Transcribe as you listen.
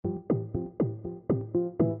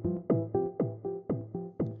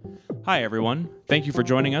Hi, everyone. Thank you for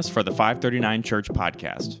joining us for the 539 Church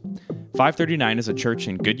podcast. 539 is a church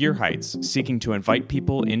in Goodyear Heights seeking to invite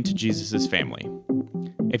people into Jesus' family.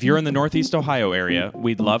 If you're in the Northeast Ohio area,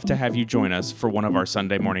 we'd love to have you join us for one of our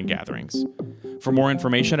Sunday morning gatherings. For more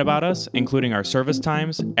information about us, including our service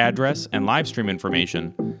times, address, and live stream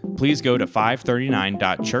information, please go to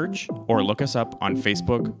 539.church or look us up on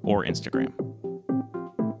Facebook or Instagram.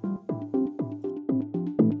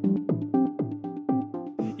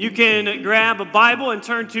 You can grab a Bible and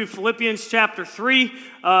turn to Philippians chapter 3.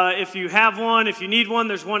 If you have one, if you need one,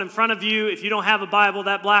 there's one in front of you. If you don't have a Bible,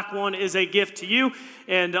 that black one is a gift to you.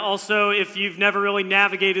 And also, if you've never really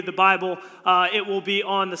navigated the Bible, it will be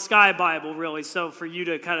on the Sky Bible, really, so for you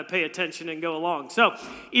to kind of pay attention and go along. So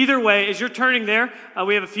either way, as you're turning there,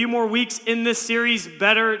 we have a few more weeks in this series,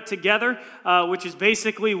 Better Together, which is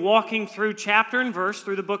basically walking through chapter and verse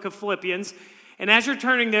through the book of Philippians. And as you're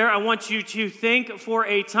turning there, I want you to think for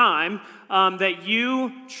a time that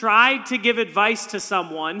you tried to give advice to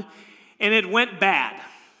someone and it went bad.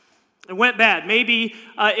 It went bad. Maybe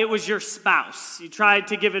it was your spouse. You tried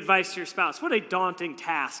to give advice to your spouse. What a daunting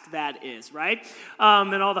task that is, right?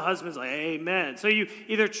 And all the husbands like, amen. So you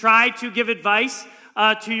either tried to give advice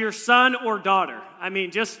to your son or daughter. I mean,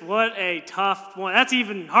 just what a tough one. That's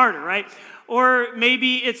even harder, right? Or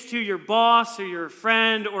maybe it's to your boss or your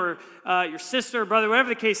friend or your sister or brother, whatever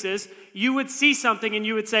the case is. You would see something and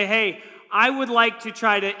you would say, hey, I would like to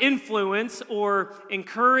try to influence or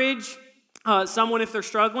encourage someone if they're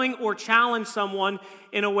struggling or challenge someone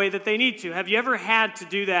in a way that they need to. Have you ever had to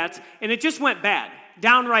do that and it just went bad,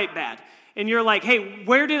 downright bad? And you're like, hey,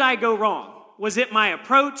 where did I go wrong? Was it my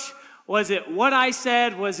approach? Was it what I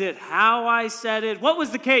said? Was it how I said it? What was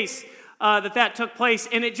the case that took place?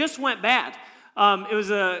 And it just went bad. It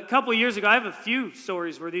was a couple of years ago. I have a few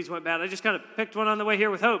stories where these went bad. I just kind of picked one on the way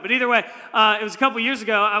here with hope. But either way, it was a couple of years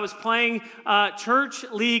ago. I was playing church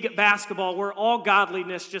league basketball where all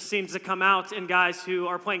godliness just seems to come out in guys who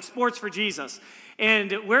are playing sports for Jesus.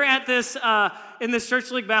 And we're at this in this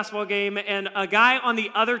church league basketball game, and a guy on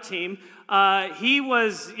the other team, he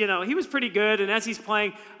was pretty good. And as he's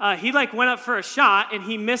playing, he went up for a shot, and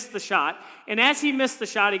he missed the shot. And as he missed the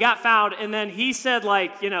shot, he got fouled, and then he said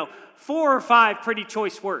 4 or 5 pretty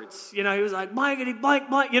choice words. He was like, blankety, blank,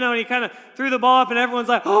 blank, and he kind of threw the ball up, and everyone's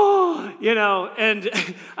like, oh, and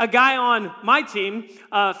a guy on my team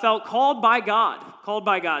felt called by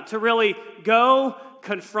God to really go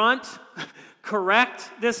confront, correct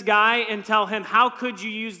this guy and tell him, how could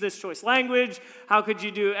you use this choice language? How could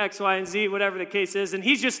you do X, Y, and Z, whatever the case is? And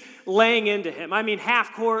he's just laying into him. I mean,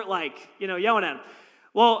 half court, yelling at him.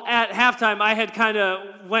 Well, at halftime, I had kind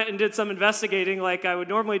of went and did some investigating like I would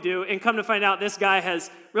normally do, and come to find out this guy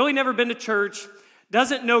has really never been to church,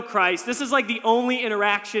 doesn't know Christ. This is the only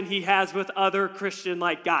interaction he has with other Christian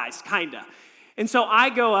guys, kind of. And so I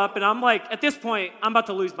go up, and I'm at this point, I'm about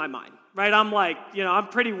to lose my mind, right? I'm I'm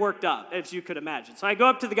pretty worked up, as you could imagine. So I go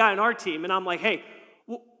up to the guy on our team, and I'm like, hey,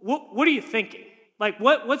 what are you thinking?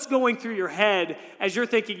 What's going through your head as you're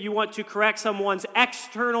thinking you want to correct someone's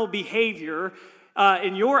external behavior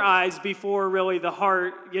in your eyes before really the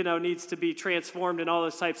heart, needs to be transformed and all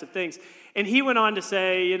those types of things. And he went on to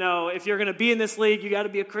say, if you're going to be in this league, you got to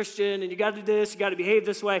be a Christian, and you got to do this, you got to behave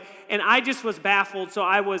this way. And I just was baffled, so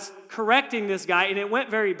I was correcting this guy, and it went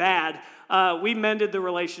very bad. We mended the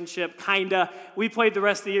relationship, kind of. We played the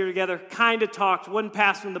rest of the year together, kind of talked, wouldn't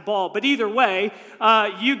pass him the ball. But either way,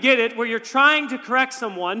 you get it, where you're trying to correct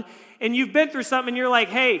someone, and you've been through something, and you're like,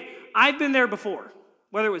 hey, I've been there before.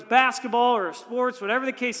 Whether it was basketball or sports, whatever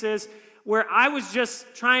the case is, where I was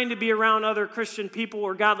just trying to be around other Christian people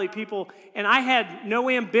or godly people, and I had no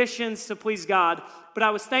ambitions to please God, but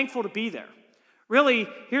I was thankful to be there. Really,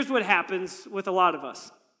 here's what happens with a lot of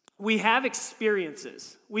us. We have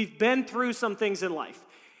experiences. We've been through some things in life.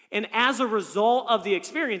 And as a result of the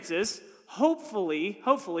experiences, hopefully,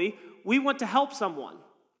 we want to help someone.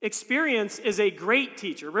 Experience is a great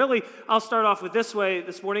teacher. Really, I'll start off with this way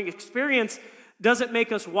this morning. Experience doesn't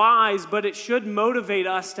make us wise, but it should motivate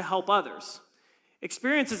us to help others.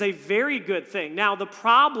 Experience is a very good thing. Now, the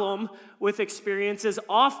problem with experience is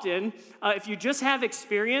often, if you just have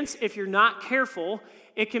experience, if you're not careful,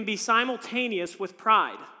 it can be simultaneous with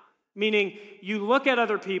pride. Meaning, you look at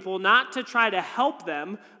other people not to try to help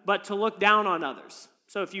them, but to look down on others.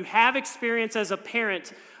 So if you have experience as a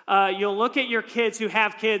parent, you'll look at your kids who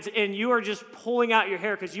have kids, and you are just pulling out your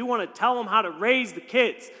hair because you want to tell them how to raise the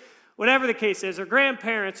kids. Whatever the case is, or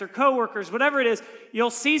grandparents or coworkers, whatever it is, you'll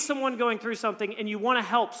see someone going through something and you want to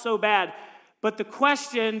help so bad. But the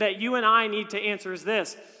question that you and I need to answer is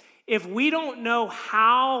this. If we don't know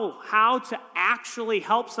how to actually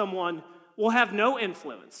help someone, we'll have no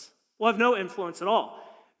influence. will have no influence at all.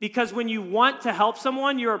 Because when you want to help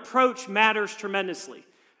someone, your approach matters tremendously.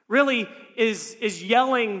 Really is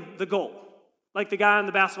yelling the goal. Like the guy on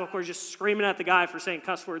the basketball court just screaming at the guy for saying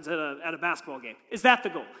cuss words at a basketball game. Is that the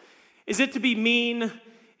goal? Is it to be mean?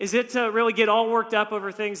 Is it to really get all worked up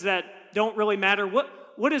over things that don't really matter?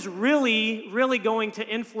 What is really going to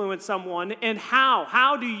influence someone, and how?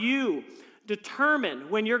 How do you determine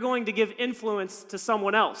when you're going to give influence to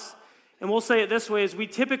someone else? And we'll say it this way, is we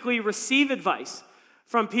typically receive advice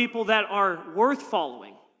from people that are worth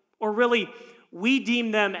following, or really we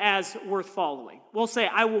deem them as worth following. We'll say,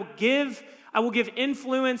 I will give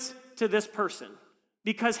influence to this person,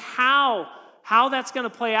 because how that's going to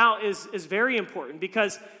play out is very important,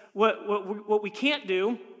 because what we can't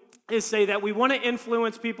do is say that we want to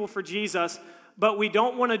influence people for Jesus, but we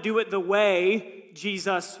don't want to do it the way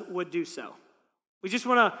Jesus would do so. We just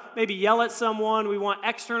want to maybe yell at someone, we want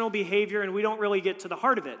external behavior, and we don't really get to the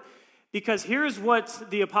heart of it. Because here's what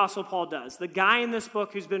the Apostle Paul does, the guy in this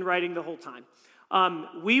book who's been writing the whole time.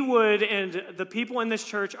 We would, and the people in this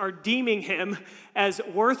church are deeming him as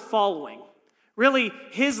worth following. Really,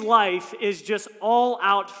 his life is just all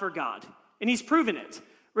out for God, and he's proven it.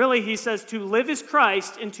 Really, he says to live is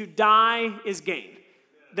Christ and to die is gain.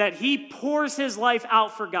 That he pours his life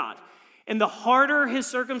out for God. And the harder his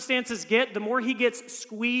circumstances get, the more he gets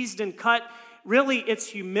squeezed and cut. Really, it's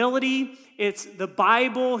humility, it's the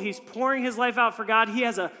Bible. He's pouring his life out for God. He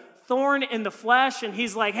has a thorn in the flesh, and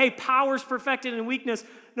he's like, hey, power's perfected in weakness.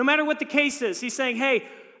 No matter what the case is, he's saying, hey,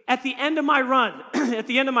 at the end of my run,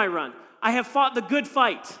 I have fought the good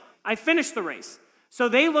fight. I finished the race. So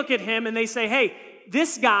they look at him and they say, hey,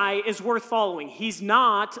 this guy is worth following. He's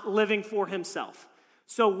not living for himself.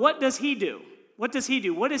 So what does he do? What does he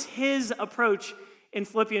do? What is his approach in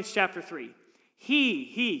Philippians chapter 3?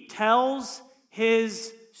 He tells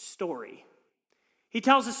his story. He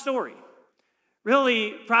tells his story.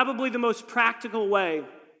 Really, probably the most practical way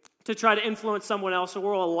to try to influence someone else,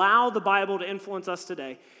 or will allow the Bible to influence us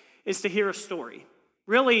today, is to hear a story.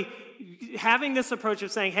 Really, having this approach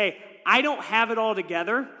of saying, hey, I don't have it all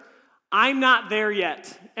together. I'm not there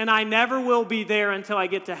yet, and I never will be there until I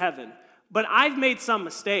get to heaven. But I've made some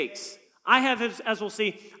mistakes. I have, as we'll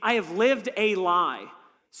see, I have lived a lie.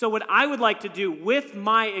 So what I would like to do with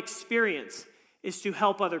my experience is to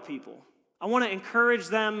help other people. I want to encourage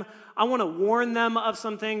them. I want to warn them of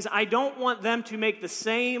some things. I don't want them to make the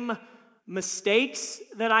same mistakes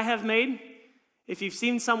that I have made. If you've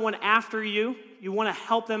seen someone after you, you want to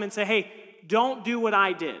help them and say, hey, don't do what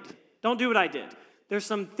I did. Don't do what I did. There's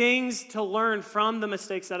some things to learn from the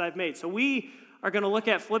mistakes that I've made. So we are going to look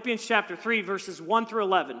at Philippians chapter 3, verses 1 through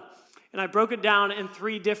 11. And I broke it down in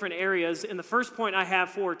 3 different areas. And the first point I have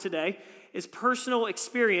for today is personal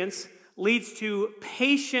experience leads to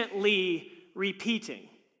patiently repeating.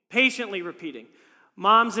 Patiently repeating.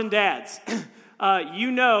 Moms and dads,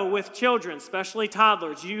 with children, especially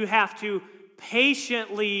toddlers, you have to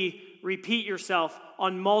patiently repeat yourself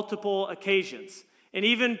on multiple occasions. And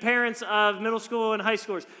even parents of middle school and high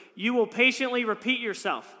schoolers, you will patiently repeat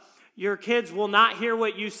yourself. Your kids will not hear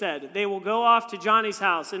what you said. They will go off to Johnny's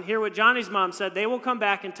house and hear what Johnny's mom said. They will come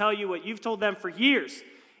back and tell you what you've told them for years.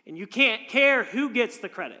 And you can't care who gets the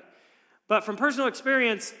credit. But from personal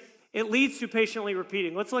experience, it leads to patiently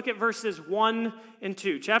repeating. Let's look at verses 1 and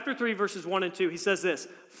 2. Chapter 3, verses 1 and 2. He says this,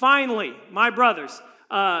 finally, my brothers,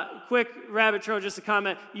 quick rabbit trail, just a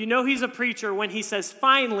comment. You know he's a preacher when he says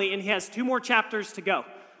finally, and he has 2 more chapters to go.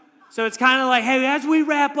 So it's kind of like, hey, as we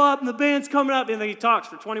wrap up and the band's coming up, and then he talks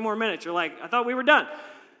for 20 more minutes. You're like, I thought we were done.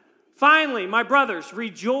 Finally, my brothers,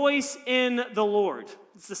 rejoice in the Lord.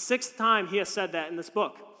 It's the 6th time he has said that in this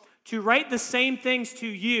book. To write the same things to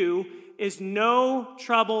you is no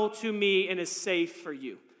trouble to me and is safe for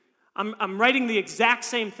you. I'm writing the exact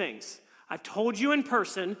same things. I've told you in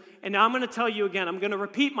person, and now I'm going to tell you again. I'm going to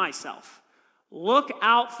repeat myself. Look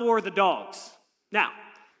out for the dogs. Now,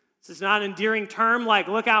 this is not an endearing term like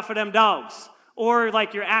look out for them dogs, or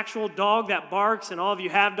like your actual dog that barks, and all of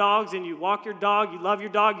you have dogs, and you walk your dog, you love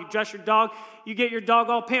your dog, you dress your dog, you get your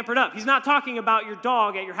dog all pampered up. He's not talking about your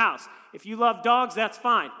dog at your house. If you love dogs, that's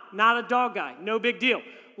fine. Not a dog guy, no big deal.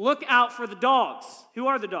 Look out for the dogs. Who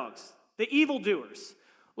are the dogs? The evildoers.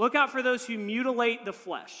 Look out for those who mutilate the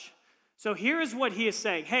flesh. So here is what he is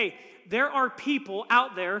saying. Hey, there are people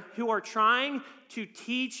out there who are trying to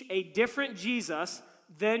teach a different Jesus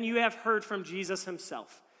than you have heard from Jesus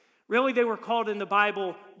himself. Really, they were called in the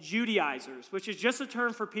Bible Judaizers, which is just a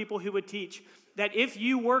term for people who would teach that if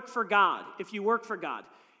you work for God,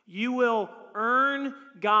 you will earn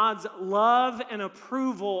God's love and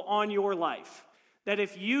approval on your life. That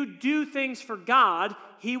if you do things for God,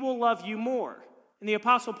 he will love you more. And the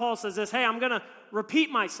Apostle Paul says this, hey, I'm going to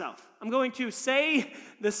repeat myself. I'm going to say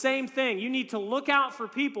the same thing. You need to look out for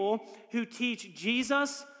people who teach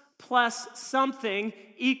Jesus plus something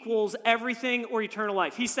equals everything or eternal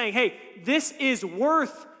life. He's saying, hey, this is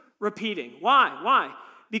worth repeating. Why?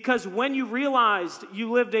 Because when you realized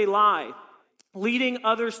you lived a lie, leading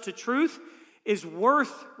others to truth is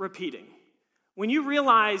worth repeating. When you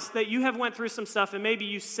realize that you have went through some stuff and maybe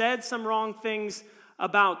you said some wrong things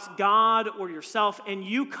about God or yourself, and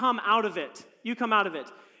you come out of it.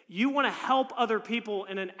 You want to help other people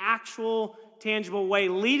in an actual, tangible way,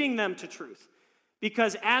 leading them to truth.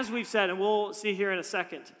 Because as we've said, and we'll see here in a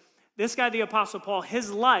second, this guy, the Apostle Paul,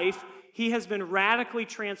 his life, he has been radically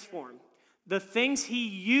transformed. The things he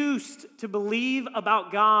used to believe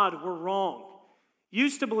about God were wrong. He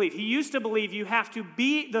used to believe you have to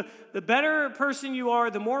be, the better person you are,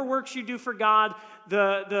 the more works you do for God,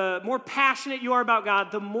 the more passionate you are about God,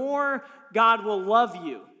 the more God will love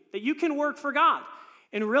you, that you can work for God.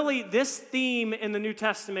 And really, this theme in the New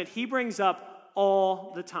Testament, he brings up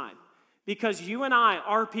all the time. Because you and I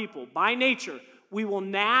are people, by nature, we will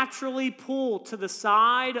naturally pull to the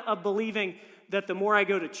side of believing that the more I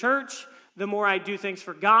go to church, the more I do things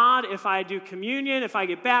for God, if I do communion, if I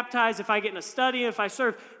get baptized, if I get in a study, if I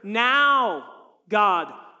serve, now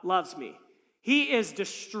God loves me. He is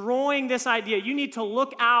destroying this idea. You need to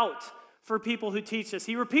look out for people who teach this.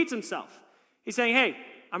 He repeats himself. He's saying, hey,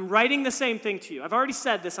 I'm writing the same thing to you. I've already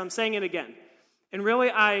said this. I'm saying it again. And really,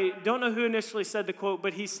 I don't know who initially said the quote,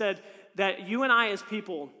 but he said that you and I as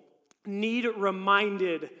people need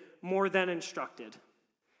reminded more than instructed.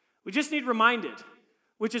 We just need reminded,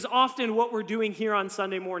 which is often what we're doing here on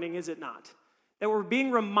Sunday morning, is it not? That we're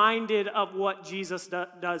being reminded of what Jesus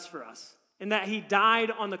does for us and that he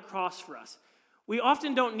died on the cross for us. We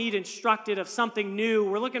often don't need instructed of something new.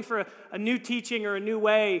 We're looking for a new teaching or a new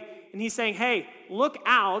way. And he's saying, hey, look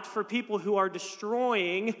out for people who are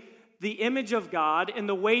destroying the image of God and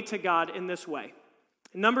the way to God in this way.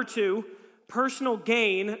 And number 2, personal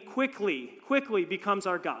gain quickly becomes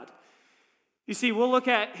our God. You see, we'll look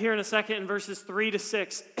at here in a second in verses 3 to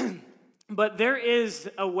 6, but there is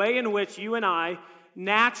a way in which you and I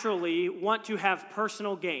naturally want to have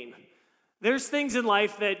personal gain. There's things in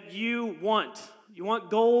life that you want. You want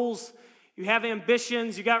goals, you have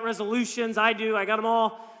ambitions, you got resolutions. I do, I got them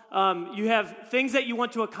all. You have things that you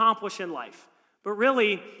want to accomplish in life. But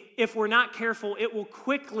really, if we're not careful, it will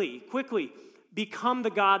quickly become the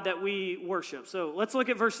God that we worship. So let's look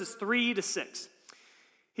at verses 3 to 6.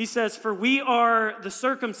 He says, for we are the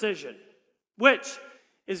circumcision, which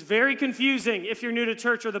is very confusing if you're new to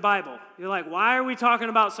church or the Bible. You're like, why are we talking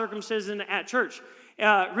about circumcision at church?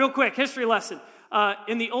 Real quick, history lesson.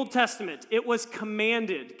 In the Old Testament, it was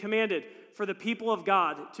commanded for the people of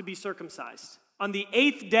God to be circumcised. On the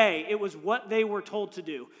 8th day, it was what they were told to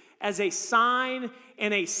do as a sign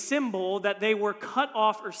and a symbol that they were cut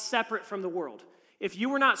off or separate from the world. If you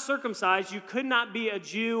were not circumcised, you could not be a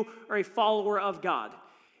Jew or a follower of God.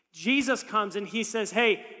 Jesus comes and he says,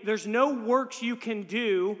 hey, there's no works you can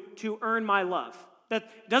do to earn my love.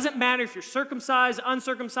 That doesn't matter if you're circumcised,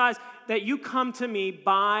 uncircumcised, that you come to me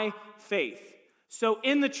by faith. So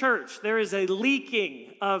in the church, there is a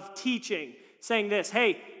leaking of teaching saying this,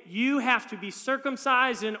 hey, you have to be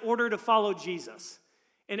circumcised in order to follow Jesus.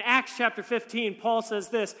 In Acts chapter 15, Paul says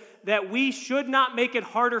this, that we should not make it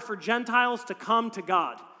harder for Gentiles to come to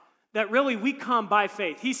God. That really we come by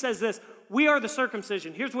faith. He says this, we are the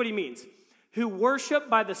circumcision. Here's what he means. Who worship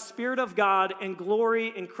by the Spirit of God and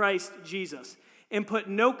glory in Christ Jesus, and put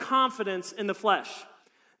no confidence in the flesh,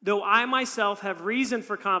 though I myself have reason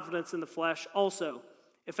for confidence in the flesh also.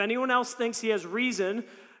 If anyone else thinks he has reason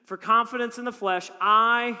for confidence in the flesh,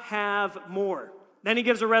 I have more. Then he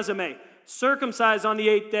gives a resume. Circumcised on the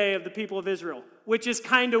 8th day of the people of Israel, which is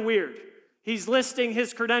kind of weird. He's listing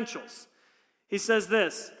his credentials. He says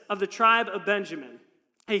this, of the tribe of Benjamin,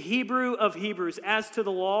 a Hebrew of Hebrews, as to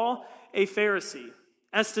the law, a Pharisee,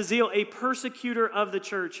 as to zeal, a persecutor of the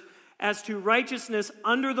church, as to righteousness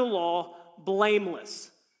under the law,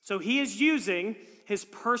 blameless. So he is using his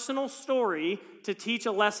personal story to teach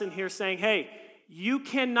a lesson here, saying, hey, you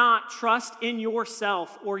cannot trust in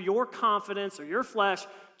yourself or your confidence or your flesh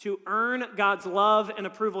to earn God's love and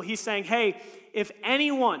approval. He's saying, hey, if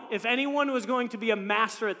anyone was going to be a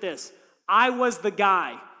master at this, I was the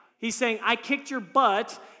guy. He's saying, I kicked your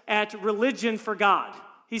butt at religion for God.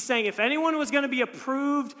 He's saying, if anyone was going to be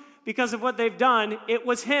approved because of what they've done, it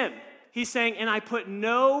was him. He's saying, and I put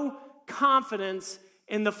no confidence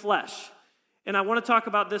in the flesh. And I want to talk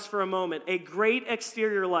about this for a moment. A great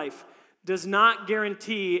exterior life does not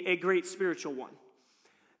guarantee a great spiritual one.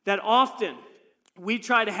 That often we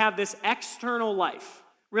try to have this external life,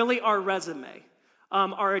 really our resume,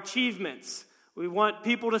 our achievements. We want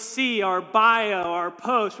people to see our bio, our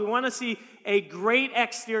post. We want to see a great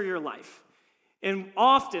exterior life. And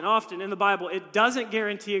often in the Bible, it doesn't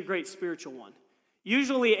guarantee a great spiritual one.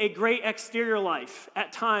 Usually a great exterior life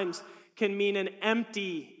at times can mean an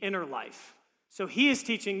empty inner life. So he is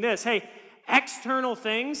teaching this. Hey, external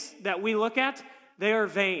things that we look at, they are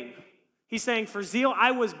vain. He's saying, for zeal,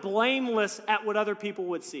 I was blameless at what other people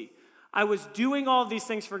would see. I was doing all of these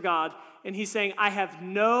things for God, and he's saying, I have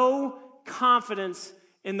no confidence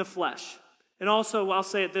in the flesh. And also, I'll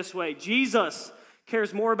say it this way, Jesus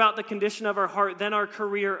cares more about the condition of our heart than our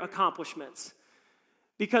career accomplishments.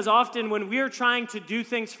 Because often when we are trying to do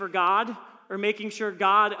things for God, or making sure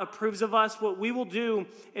God approves of us, what we will do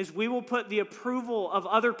is we will put the approval of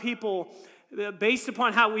other people based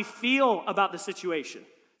upon how we feel about the situation.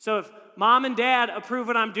 So if mom and dad approve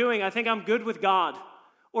what I'm doing, I think I'm good with God.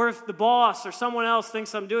 Or if the boss or someone else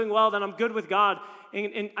thinks I'm doing well, then I'm good with God.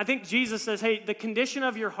 And I think Jesus says, hey, the condition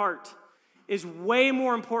of your heart is way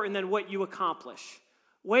more important than what you accomplish.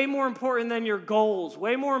 Way more important than your goals.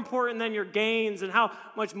 Way more important than your gains and how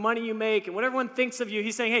much money you make and what everyone thinks of you.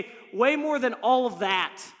 He's saying, hey, way more than all of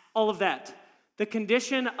that. The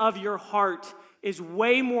condition of your heart is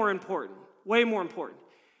way more important. Way more important.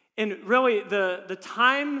 And really, the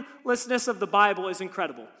timelessness of the Bible is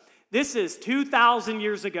incredible. This is 2,000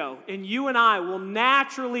 years ago, and you and I will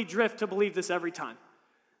naturally drift to believe this every time.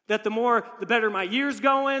 That the better my year's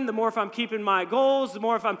going, the more if I'm keeping my goals, the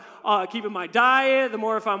more if I'm keeping my diet, the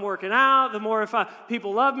more if I'm working out, the more if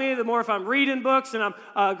people love me, the more if I'm reading books and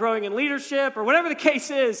I'm growing in leadership, or whatever the case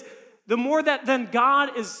is, the more that then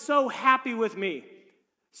God is so happy with me.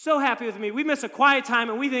 So happy with me. We miss a quiet time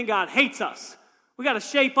and we think God hates us. We got to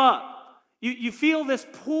shape up. You feel this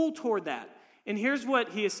pull toward that. And here's what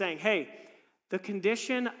he is saying. Hey, the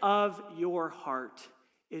condition of your heart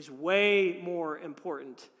is way more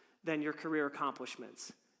important than your career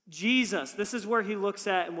accomplishments. Jesus, this is where he looks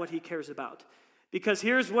at and what he cares about. Because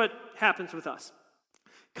here's what happens with us.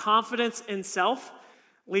 Confidence in self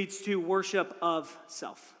leads to worship of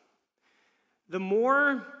self. The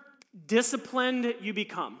more disciplined you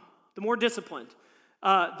become, the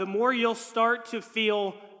more you'll start to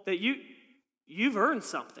feel that you've earned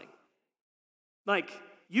something. Like,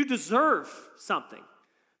 you deserve something.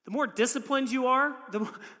 The more disciplined you are,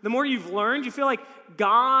 the more you've learned, you feel like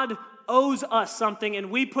God owes us something and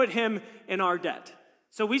we put him in our debt.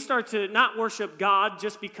 So we start to not worship God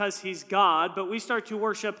just because he's God, but we start to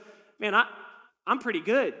worship, man, I'm pretty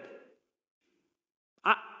good.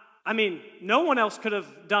 I mean, no one else could have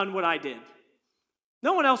done what I did.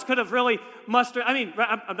 No one else could have really mustered. I mean,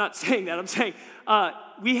 I'm not saying that. I'm saying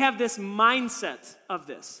we have this mindset of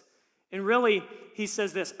this. And really, he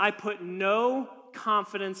says this, I put no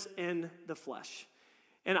confidence in the flesh.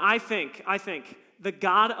 And I think the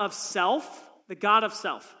God of self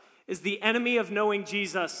is the enemy of knowing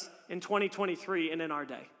Jesus in 2023 and in our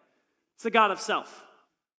day. It's the God of self.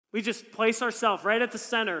 We just place ourselves right at the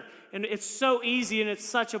center, and it's so easy, and it's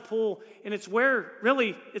such a pull, and it's where,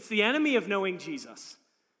 really, it's the enemy of knowing Jesus.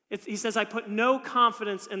 He says, I put no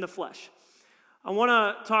confidence in the flesh. I want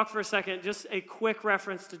to talk for a second, just a quick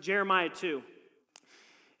reference to Jeremiah 2.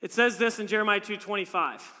 It says this in Jeremiah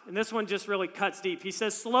 2:25, and this one just really cuts deep. He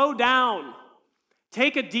says, slow down,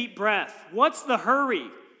 take a deep breath. What's the hurry?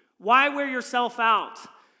 Why wear yourself out?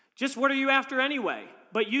 Just what are you after anyway?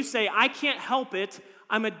 But you say, I can't help it.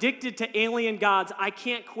 I'm addicted to alien gods. I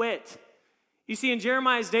can't quit. You see, in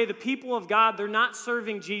Jeremiah's day, the people of God, they're not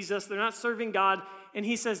serving Jesus. They're not serving God. And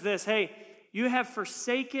he says this, hey, you have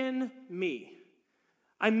forsaken me.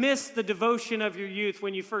 I missed the devotion of your youth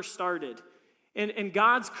when you first started. And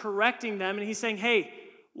God's correcting them, and he's saying, hey,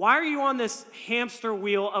 why are you on this hamster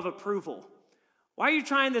wheel of approval? Why are you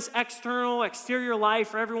trying this exterior life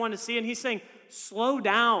for everyone to see? And he's saying, slow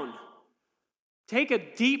down. Take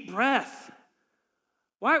a deep breath.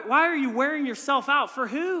 Why are you wearing yourself out? For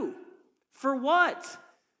who? For what?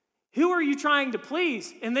 Who are you trying to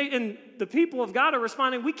please? And the people of God are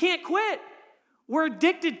responding, we can't quit. We're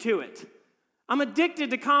addicted to it. I'm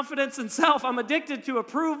addicted to confidence in self. I'm addicted to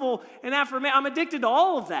approval and affirmation. I'm addicted to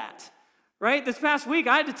all of that, right? This past week,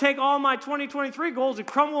 I had to take all my 2023 goals and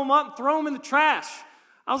crumble them up and throw them in the trash.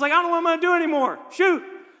 I was like, I don't know what I'm going to do anymore. Shoot.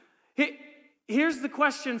 Here's the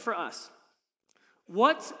question for us.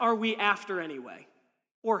 What are we after anyway?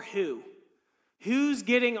 Or who? Who's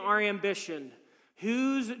getting our ambition?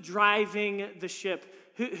 Who's driving the ship?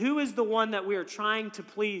 Who is the one that we are trying to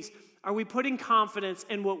please? Are we putting confidence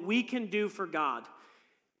in what we can do for God?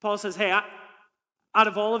 Paul says, hey, out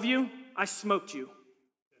of all of you, I smoked you.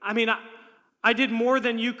 I mean, I did more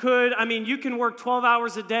than you could. I mean, you can work 12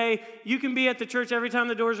 hours a day. You can be at the church every time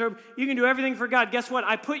the doors are open. You can do everything for God. Guess what?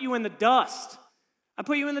 I put you in the dust. I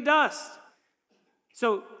put you in the dust.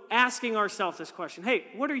 So asking ourselves this question, hey,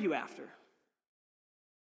 what are you after?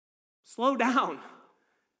 Slow down.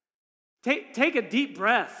 Take a deep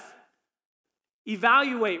breath.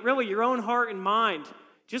 Evaluate really your own heart and mind.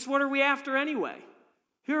 Just what are we after anyway?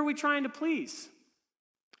 Who are we trying to please?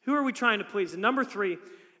 Who are we trying to please? And number 3,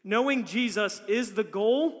 knowing Jesus is the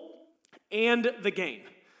goal and the gain.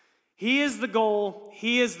 He is the goal,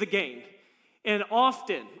 he is the gain. And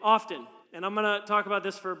often, and I'm going to talk about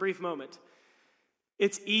this for a brief moment,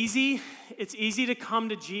 it's easy to come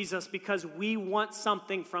to Jesus because we want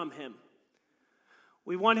something from him.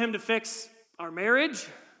 We want him to fix our marriage.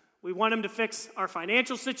 We want him to fix our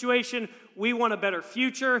financial situation. We want a better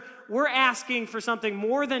future. We're asking for something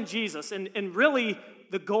more than Jesus. And really,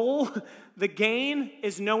 the goal, the gain,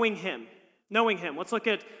 is knowing him. Knowing him. Let's look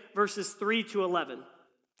at verses 3 to 11.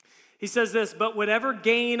 He says this, "But whatever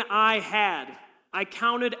gain I had, I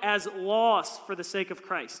counted as loss for the sake of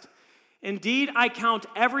Christ. Indeed, I count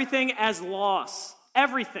everything as loss."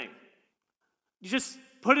 Everything. You just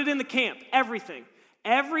put it in the camp. Everything.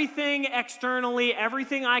 Everything externally,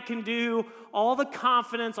 everything I can do, all the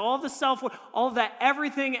confidence, all the self-worth, all of that,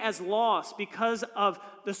 everything as loss because of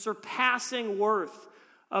the surpassing worth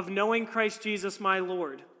of knowing Christ Jesus my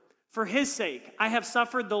Lord. For his sake, I have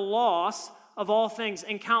suffered the loss of all things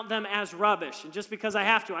and count them as rubbish. And just because I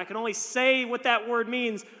have to, I can only say what that word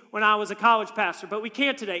means when I was a college pastor, but we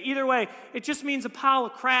can't today. Either way, it just means a pile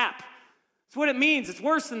of crap. That's what it means. It's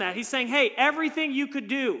worse than that. He's saying, hey, everything you could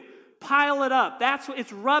do, pile it up.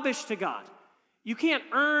 It's rubbish to God. You can't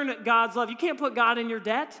earn God's love. You can't put God in your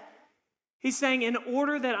debt. He's saying, in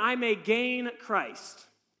order that I may gain Christ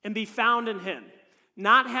and be found in him,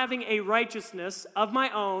 not having a righteousness of my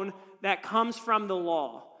own that comes from the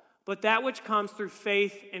law, but that which comes through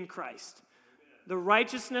faith in Christ. The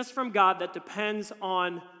righteousness from God that depends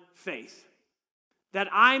on faith. That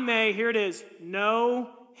I may, here it is, know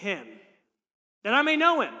him. That I may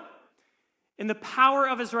know him in the power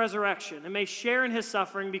of his resurrection, and may share in his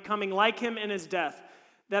suffering, becoming like him in his death,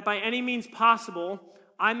 that by any means possible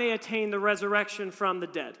I may attain the resurrection from the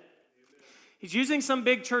dead. He's using some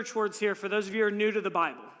big church words here for those of you who are new to the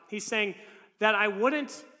Bible. He's saying that I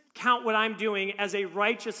wouldn't count what I'm doing as a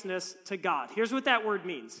righteousness to God. Here's what that word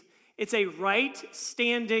means. It's a right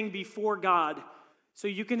standing before God so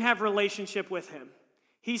you can have relationship with him.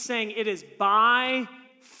 He's saying it is by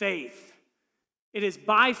faith. It is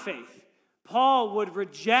by faith. Paul would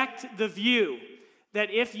reject the view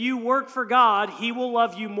that if you work for God, he will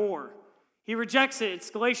love you more. He rejects it. It's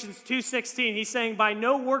Galatians 2:16. He's saying, by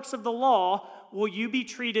no works of the law will you be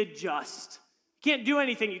treated just. You can't do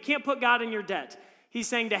anything. You can't put God in your debt. He's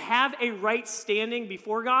saying to have a right standing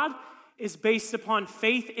before God is based upon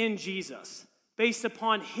faith in Jesus, based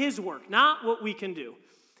upon his work, not what we can do.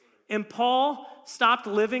 And Paul stopped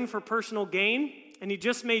living for personal gain, and he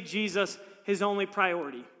just made Jesus his only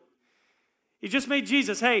priority. He just made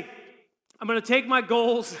Jesus, hey, I'm going to take my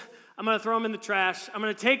goals, I'm going to throw them in the trash. I'm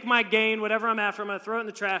going to take my gain, whatever I'm after, I'm going to throw it in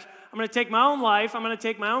the trash. I'm going to take my own life, I'm going to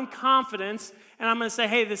take my own confidence, and I'm going to say,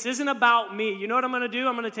 hey, this isn't about me. You know what I'm going to do?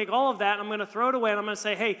 I'm going to take all of that, and I'm going to throw it away, and I'm going to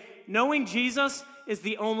say, hey, knowing Jesus is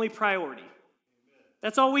the only priority.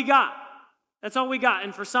 That's all we got. That's all we got.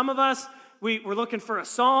 And for some of us, we're looking for a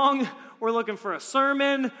song, we're looking for a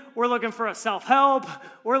sermon, we're looking for a self-help,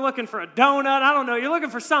 we're looking for a donut, I don't know, you're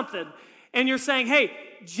looking for something. And you're saying, hey,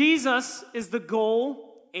 Jesus is the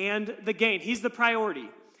goal and the gain. He's the priority.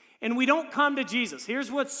 And we don't come to Jesus. Here's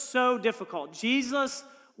what's so difficult. Jesus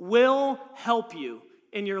will help you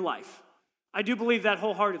in your life. I do believe that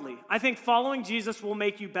wholeheartedly. I think following Jesus will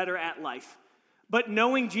make you better at life. But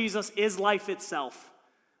knowing Jesus is life itself.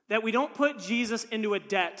 That we don't put Jesus into a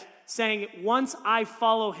debt saying, once I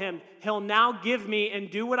follow him, he'll now give me and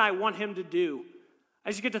do what I want him to do.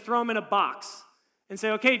 I just get to throw him in a box and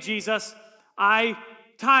say, okay, Jesus, I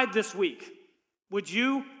tithed this week. Would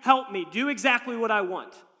you help me do exactly what I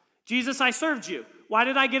want? Jesus, I served you. Why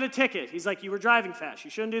did I get a ticket? He's like, you were driving fast.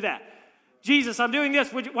 You shouldn't do that. Jesus, I'm doing this.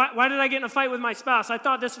 Why did I get in a fight with my spouse? I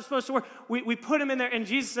thought this was supposed to work. We put him in there, and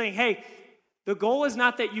Jesus is saying, hey, the goal is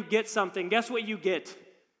not that you get something. Guess what you get?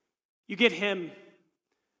 You get him.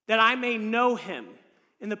 That I may know him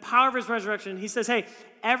in the power of his resurrection. He says, hey,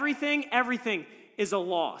 everything is a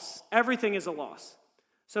loss. Everything is a loss.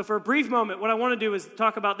 So for a brief moment, what I want to do is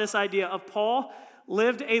talk about this idea of Paul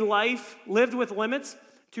lived a life, lived with limits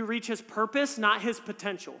to reach his purpose, not his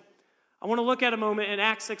potential. I want to look at a moment in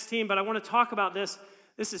Acts 16, but I want to talk about this.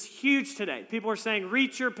 This is huge today. People are saying,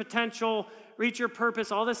 reach your potential, reach your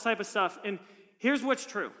purpose, all this type of stuff. And here's what's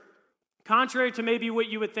true. Contrary to maybe what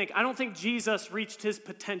you would think, I don't think Jesus reached his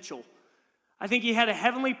potential. I think he had a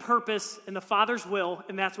heavenly purpose in the Father's will,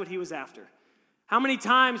 and that's what he was after. How many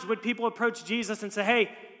times would people approach Jesus and say,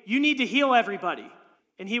 hey, you need to heal everybody?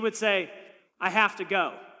 And he would say, I have to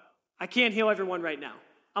go. I can't heal everyone right now.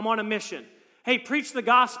 I'm on a mission. Hey, preach the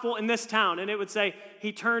gospel in this town. And it would say,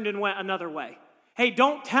 he turned and went another way. Hey,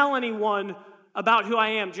 don't tell anyone about who I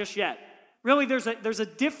am just yet. Really, there's a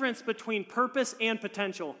difference between purpose and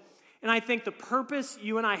potential. And I think the purpose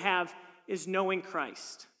you and I have is knowing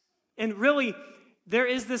Christ. And really, there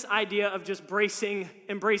is this idea of just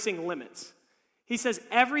embracing limits. He says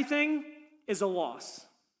everything is a loss.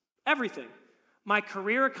 Everything. My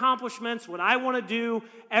career accomplishments, what I want to do,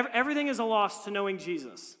 everything is a loss to knowing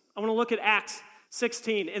Jesus. I want to look at Acts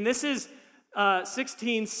 16. And this is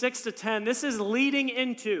 16, 6 to 10. This is leading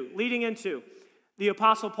into the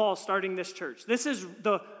Apostle Paul starting this church. This is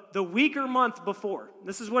the weaker month before.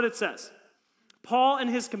 This is what it says. Paul and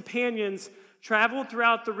his companions traveled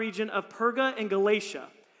throughout the region of Perga and Galatia,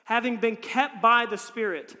 having been kept by the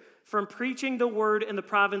Spirit from preaching the word in the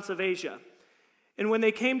province of Asia. And when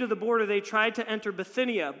they came to the border, they tried to enter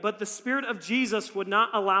Bithynia, but the Spirit of Jesus would not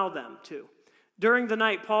allow them to. During the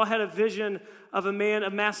night, Paul had a vision of a man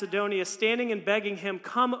of Macedonia standing and begging him,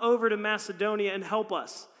 come over to Macedonia and help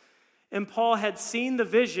us. And Paul had seen the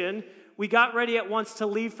vision. We got ready at once to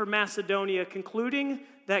leave for Macedonia, concluding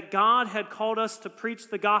that God had called us to preach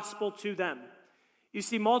the gospel to them. You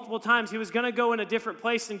see, multiple times he was going to go in a different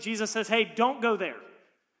place, and Jesus says, hey, don't go there.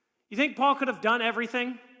 You think Paul could have done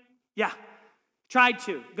everything? Yeah. Tried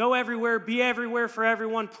to. Go everywhere, be everywhere for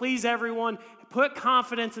everyone, please everyone, put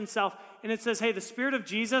confidence in self. And it says, hey, the Spirit of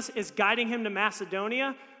Jesus is guiding him to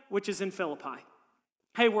Macedonia, which is in Philippi.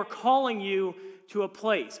 Hey, we're calling you to a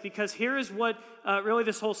place, because here is what really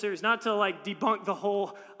this whole series, not to like debunk the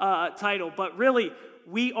whole title, but really,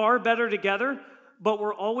 we are better together, but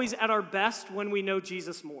we're always at our best when we know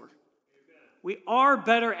Jesus more. We are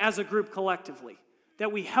better as a group collectively,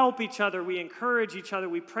 that we help each other, we encourage each other,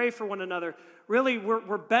 we pray for one another. Really,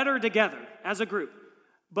 we're better together as a group,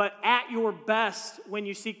 but at your best when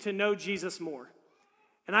you seek to know Jesus more.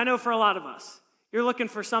 And I know for a lot of us, you're looking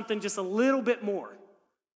for something just a little bit more.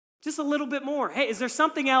 Just a little bit more. Hey, is there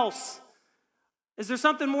something else? Is there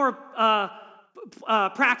something more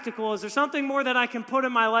practical? Is there something more that I can put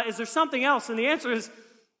in my life? Is there something else? And the answer is,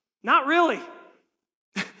 not really.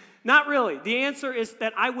 Not really. The answer is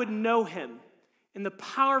that I would know him in the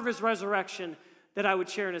power of his resurrection, that I would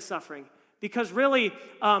share in his suffering. Because really,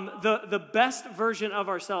 the best version of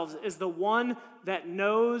ourselves is the one that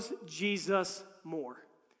knows Jesus more.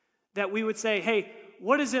 That we would say, hey,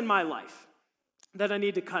 what is in my life that I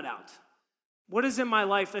need to cut out? What is in my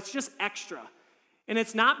life that's just extra? And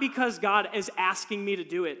it's not because God is asking me to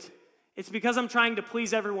do it. It's because I'm trying to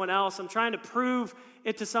please everyone else. I'm trying to prove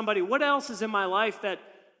it to somebody. What else is in my life that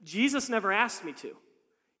Jesus never asked me to?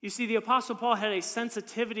 You see, the Apostle Paul had a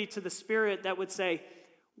sensitivity to the Spirit that would say,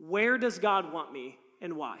 where does God want me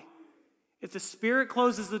and why? If the Spirit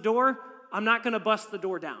closes the door, I'm not going to bust the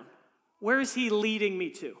door down. Where is he leading me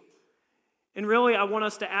to? And really, I want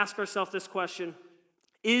us to ask ourselves this question.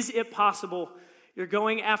 Is it possible you're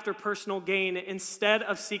going after personal gain instead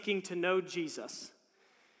of seeking to know Jesus?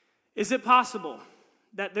 Is it possible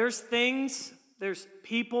that there's things, there's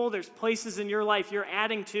people, there's places in your life you're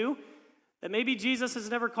adding to that maybe Jesus has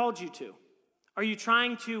never called you to? Are you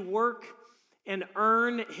trying to work and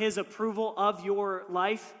earn his approval of your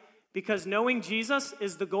life? Because knowing Jesus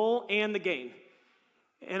is the goal and the gain.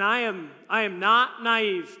 And I am not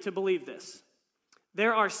naive to believe this.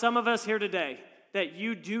 There are some of us here today that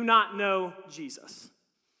you do not know Jesus.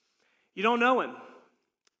 You don't know him.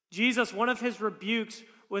 Jesus, one of his rebukes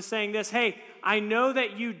was saying this, hey, I know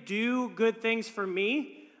that you do good things for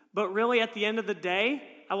me, but really at the end of the day,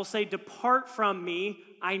 I will say, depart from me,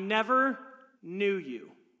 I never knew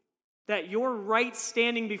you. That your right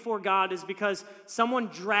standing before God is because someone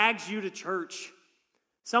drags you to church.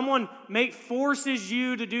 Someone forces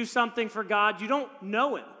you to do something for God. You don't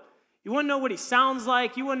know him. You wouldn't know what he sounds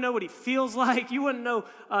like. You wouldn't know what he feels like. You wouldn't know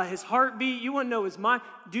his heartbeat. You wouldn't know his mind.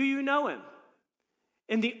 Do you know him?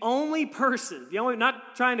 And the only person,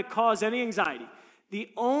 not trying to cause any anxiety, the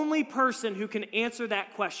only person who can answer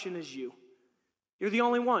that question is you. You're the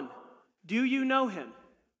only one. Do you know him?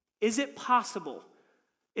 Is it possible?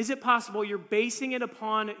 Is it possible you're basing it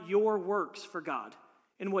upon your works for God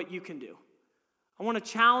and what you can do? I want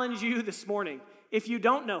to challenge you this morning. If you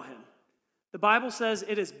don't know him, the Bible says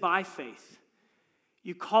it is by faith.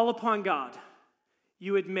 You call upon God.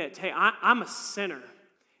 You admit, hey, I'm a sinner,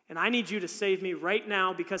 And I need you to save me right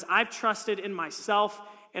now because I've trusted in myself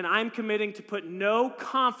and I'm committing to put no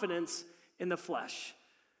confidence in the flesh.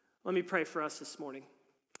 Let me pray for us this morning.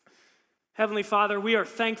 Heavenly Father, we are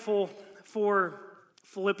thankful for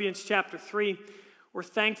Philippians chapter 3. We're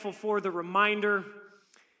thankful for the reminder,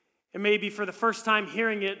 and maybe for the first time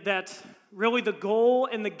hearing it, that really the goal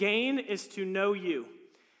and the gain is to know you.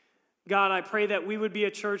 God, I pray that we would be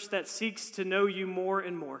a church that seeks to know you more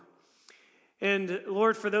and more. And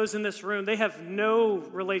Lord, for those in this room, they have no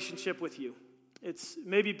relationship with you. It's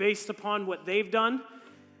maybe based upon what they've done.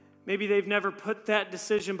 Maybe they've never put that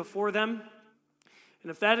decision before them.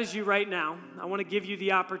 And if that is you right now, I want to give you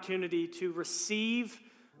the opportunity to receive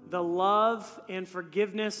the love and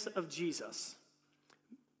forgiveness of Jesus.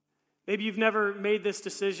 Maybe you've never made this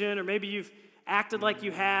decision, or maybe you've acted like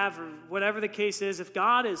you have, or whatever the case is. If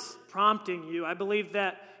God is prompting you, I believe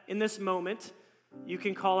that in this moment, you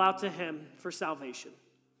can call out to him for salvation.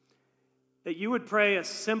 That you would pray a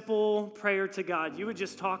simple prayer to God. You would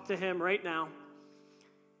just talk to him right now,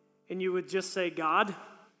 and you would just say, God,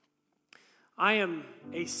 I am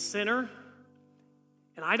a sinner,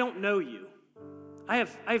 and I don't know you. I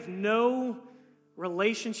have no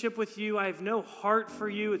relationship with you. I have no heart for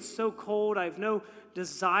you. It's so cold. I have no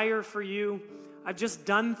desire for you. I've just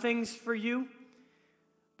done things for you,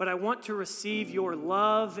 but I want to receive your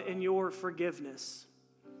love and your forgiveness.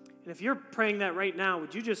 And if you're praying that right now,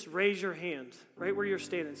 would you just raise your hand right where you're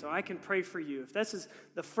standing so I can pray for you? If this is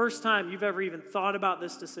the first time you've ever even thought about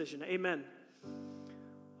this decision, amen.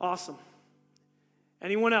 Awesome.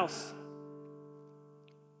 Anyone else?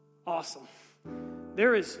 Awesome.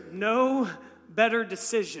 There is no better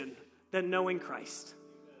decision than knowing Christ.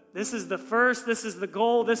 This is the first, this is the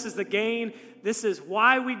goal, this is the gain, this is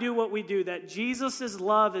why we do what we do, that Jesus'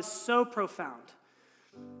 love is so profound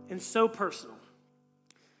and so personal.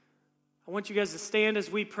 I want you guys to stand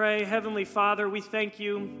as we pray. Heavenly Father, we thank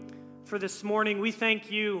you for this morning. We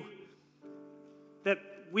thank you that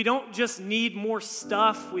we don't just need more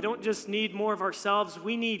stuff. We don't just need more of ourselves.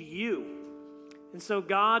 We need you. And so,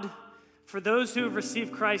 God, for those who have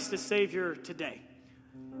received Christ as Savior today,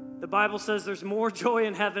 the Bible says there's more joy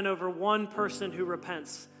in heaven over one person who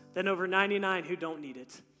repents than over 99 who don't need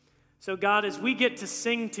it. So, God, as we get to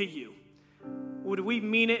sing to you, would we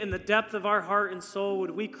mean it in the depth of our heart and soul?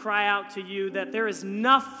 Would we cry out to you that there is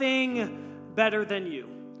nothing better than you?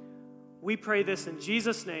 We pray this in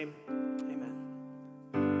Jesus' name.